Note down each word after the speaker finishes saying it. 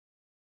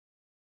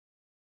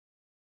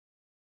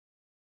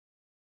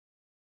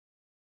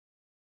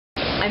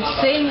I'm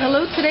saying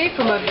hello today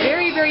from a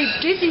very, very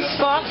busy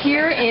spot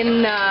here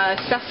in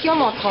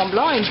Station Mont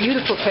Tremblant in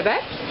beautiful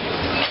Quebec.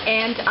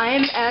 And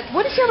I'm at,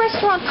 what is your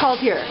restaurant called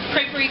here?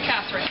 Creperie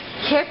Catherine.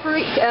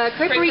 Creperie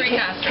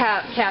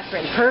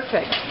Catherine.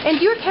 Perfect.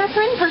 And you're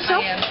Catherine herself?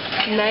 I am.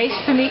 Nice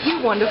to meet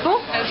you. Wonderful.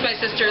 That's my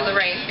sister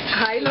Lorraine.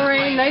 Hi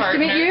Lorraine. Nice to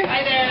meet you.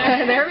 Hi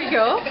there. There we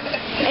go.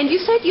 And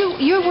you said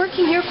you're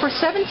working here for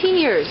 17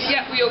 years.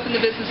 Yeah, we opened the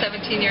business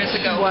 17 years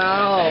ago.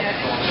 Wow.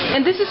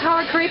 And this is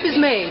how a crepe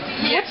is made.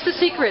 Yeah. What's the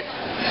secret?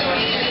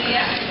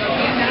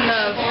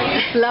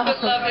 Love.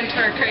 Put love into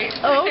our crepe.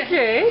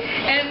 Okay.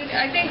 And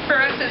I think for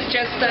us it's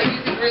just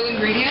using real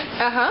ingredients.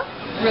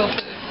 Real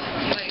food.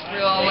 Like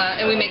real,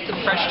 and we make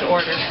them fresh to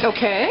order.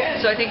 Okay.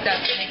 So I think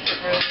that makes it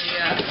really...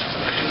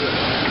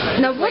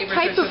 Now, what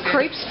type of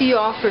crepes do you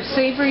offer?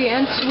 Savory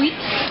and sweet?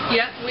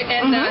 Yeah,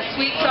 and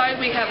sweet side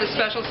we have a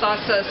special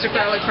sauce, sucre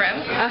à la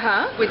crème,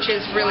 which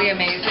is really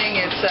amazing.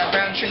 It's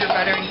brown sugar,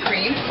 butter, and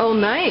cream. Oh,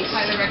 nice.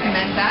 Highly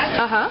recommend that.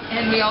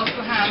 And we also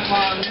have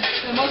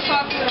the most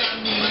popular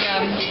on the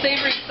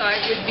savory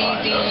side would be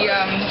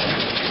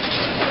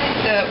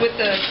with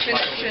the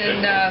spinach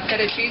and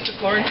feta cheese, the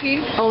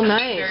Florentine. Oh,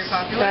 nice. Very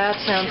popular.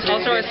 That sounds really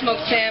also good. Our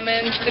smoked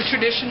salmon. The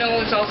traditional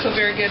is also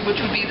very good,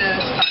 which would be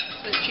the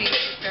Swiss cheese,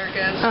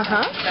 asparagus,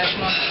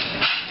 vegetable.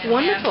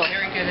 Wonderful.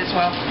 Very good as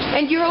well.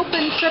 And you're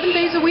open 7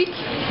 days a week?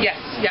 Yes,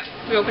 yeah.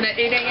 We open at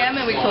 8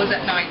 a.m. and we close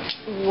at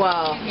 9.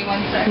 Wow. Give me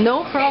 1 second.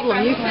 No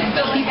problem. You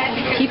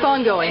keep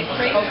on going.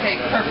 Okay,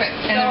 perfect.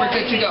 And then we're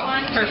good to go.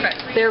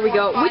 Perfect. There we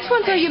go. Which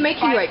ones are you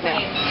making right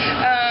now?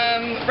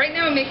 Right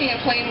now I'm making a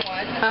plain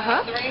one.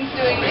 Lorraine's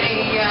doing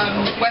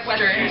a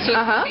western, so it's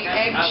going to be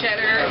egg,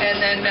 cheddar, and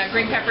then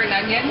green pepper and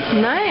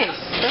onion. Nice.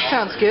 That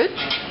sounds good.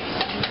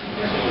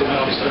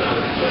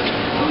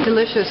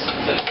 Delicious.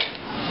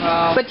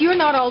 Wow. But you're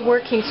not all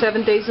working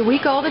 7 days a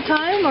week all the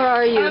time, or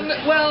are you?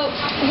 Well,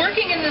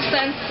 working in the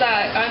sense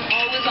that I'm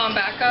always on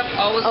backup,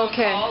 always on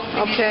call.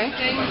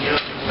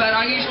 But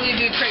I usually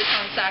do crepes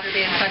on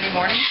Saturday and Sunday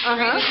morning.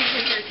 We're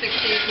usually here 6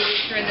 days a week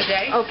during the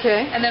day.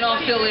 And then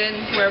I'll fill in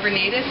wherever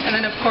needed. And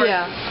then, of course,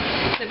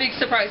 the big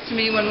surprise to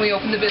me when we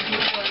opened the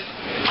business was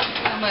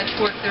how much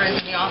work there is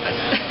in the office.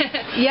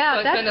 Yeah,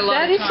 so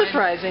that is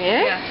surprising,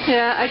 eh?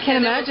 Yeah, I can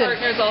imagine. And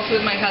partners also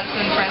with my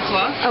husband,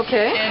 Francois.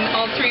 And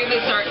all three of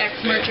us are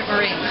ex-merchant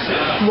Marines.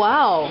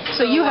 Wow.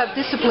 So you have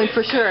discipline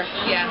for sure.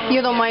 Yeah.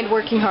 You don't mind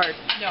working hard.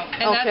 No.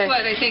 And that's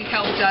what I think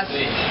helped us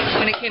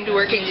when it came to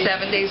working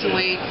 7 days a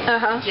week,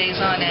 days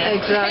on end.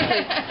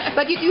 Exactly.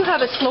 But you do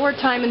have a slower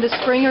time in the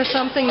spring or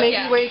something, maybe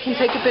where you can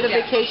take a bit of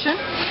vacation?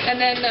 And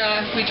then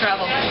we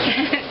travel.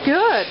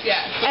 Good.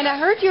 Yeah. And I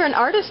heard you're an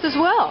artist as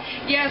well.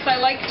 Yes, I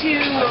like to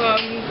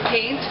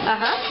paint. I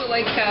also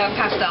like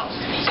pastels.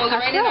 So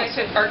Lorraine and I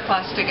took art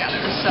class together.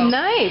 So.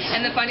 Nice.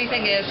 And the funny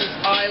thing is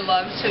I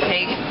love to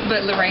paint,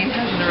 but Lorraine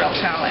has a real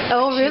talent.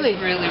 Oh, really?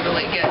 She's really,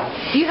 really good.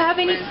 Do you have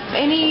any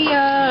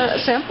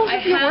samples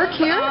of your work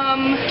here?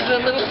 The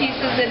little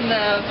pieces in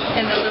the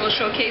little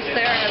showcase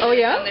there. And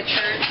on the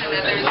church, and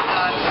then there's a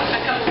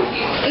couple of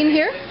pieces. In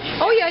here?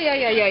 Oh, yeah.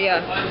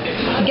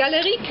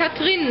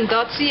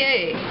 Galeriecatherine.ca.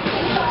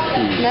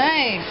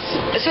 Nice.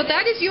 So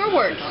that is your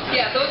work?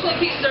 Yeah, those little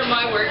pieces are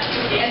my work.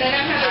 And then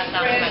I have a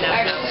friend,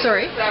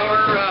 our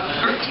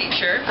art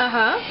teacher.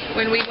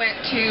 When we went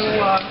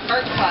to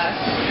art class,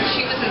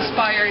 she was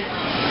inspired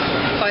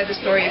by the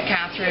story of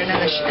Catherine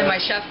and my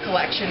chef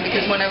collection,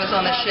 because when I was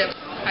on the ship,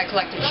 I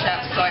collected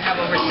chefs, so I have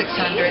over 600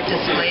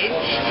 displayed.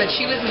 But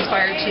she was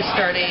inspired to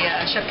start a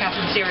Chef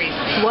Catherine series.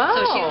 Wow.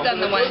 So she's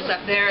done the ones up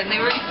there, and they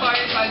were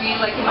inspired by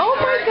me, like in my Oh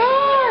my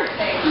God!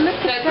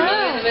 Look at that.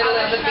 In the middle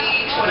of the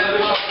beach when I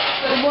was.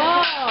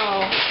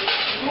 Wow.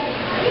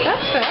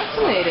 That's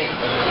fascinating.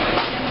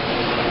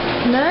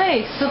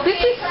 Nice. So this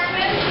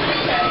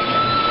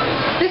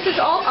is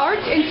all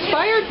art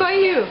inspired by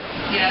you.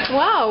 Yeah.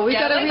 Wow. We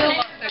got a real.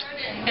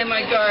 And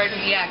my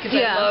garden, because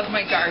I love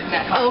my garden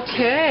at home.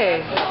 Okay.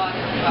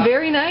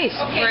 Very nice.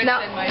 Now,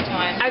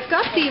 I've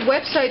got the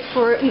website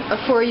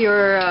for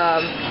your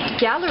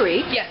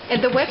gallery. Yes.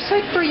 And the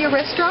website for your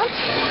restaurant?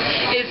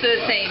 It's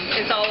the same.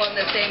 It's all on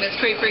the same as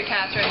Creperie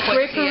Catherine.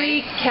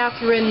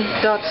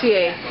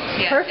 Creperie-Catherine.ca.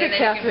 Yeah. Perfect,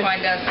 Catherine.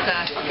 Find us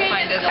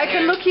I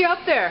can look you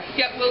up there.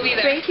 Yep, we'll be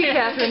there. Thank you,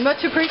 Catherine.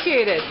 Much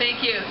appreciated.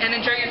 Thank you. And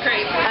enjoy your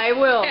crepe. I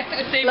will.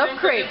 Save Love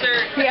room for crepe.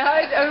 dessert. Yeah,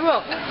 I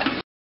will.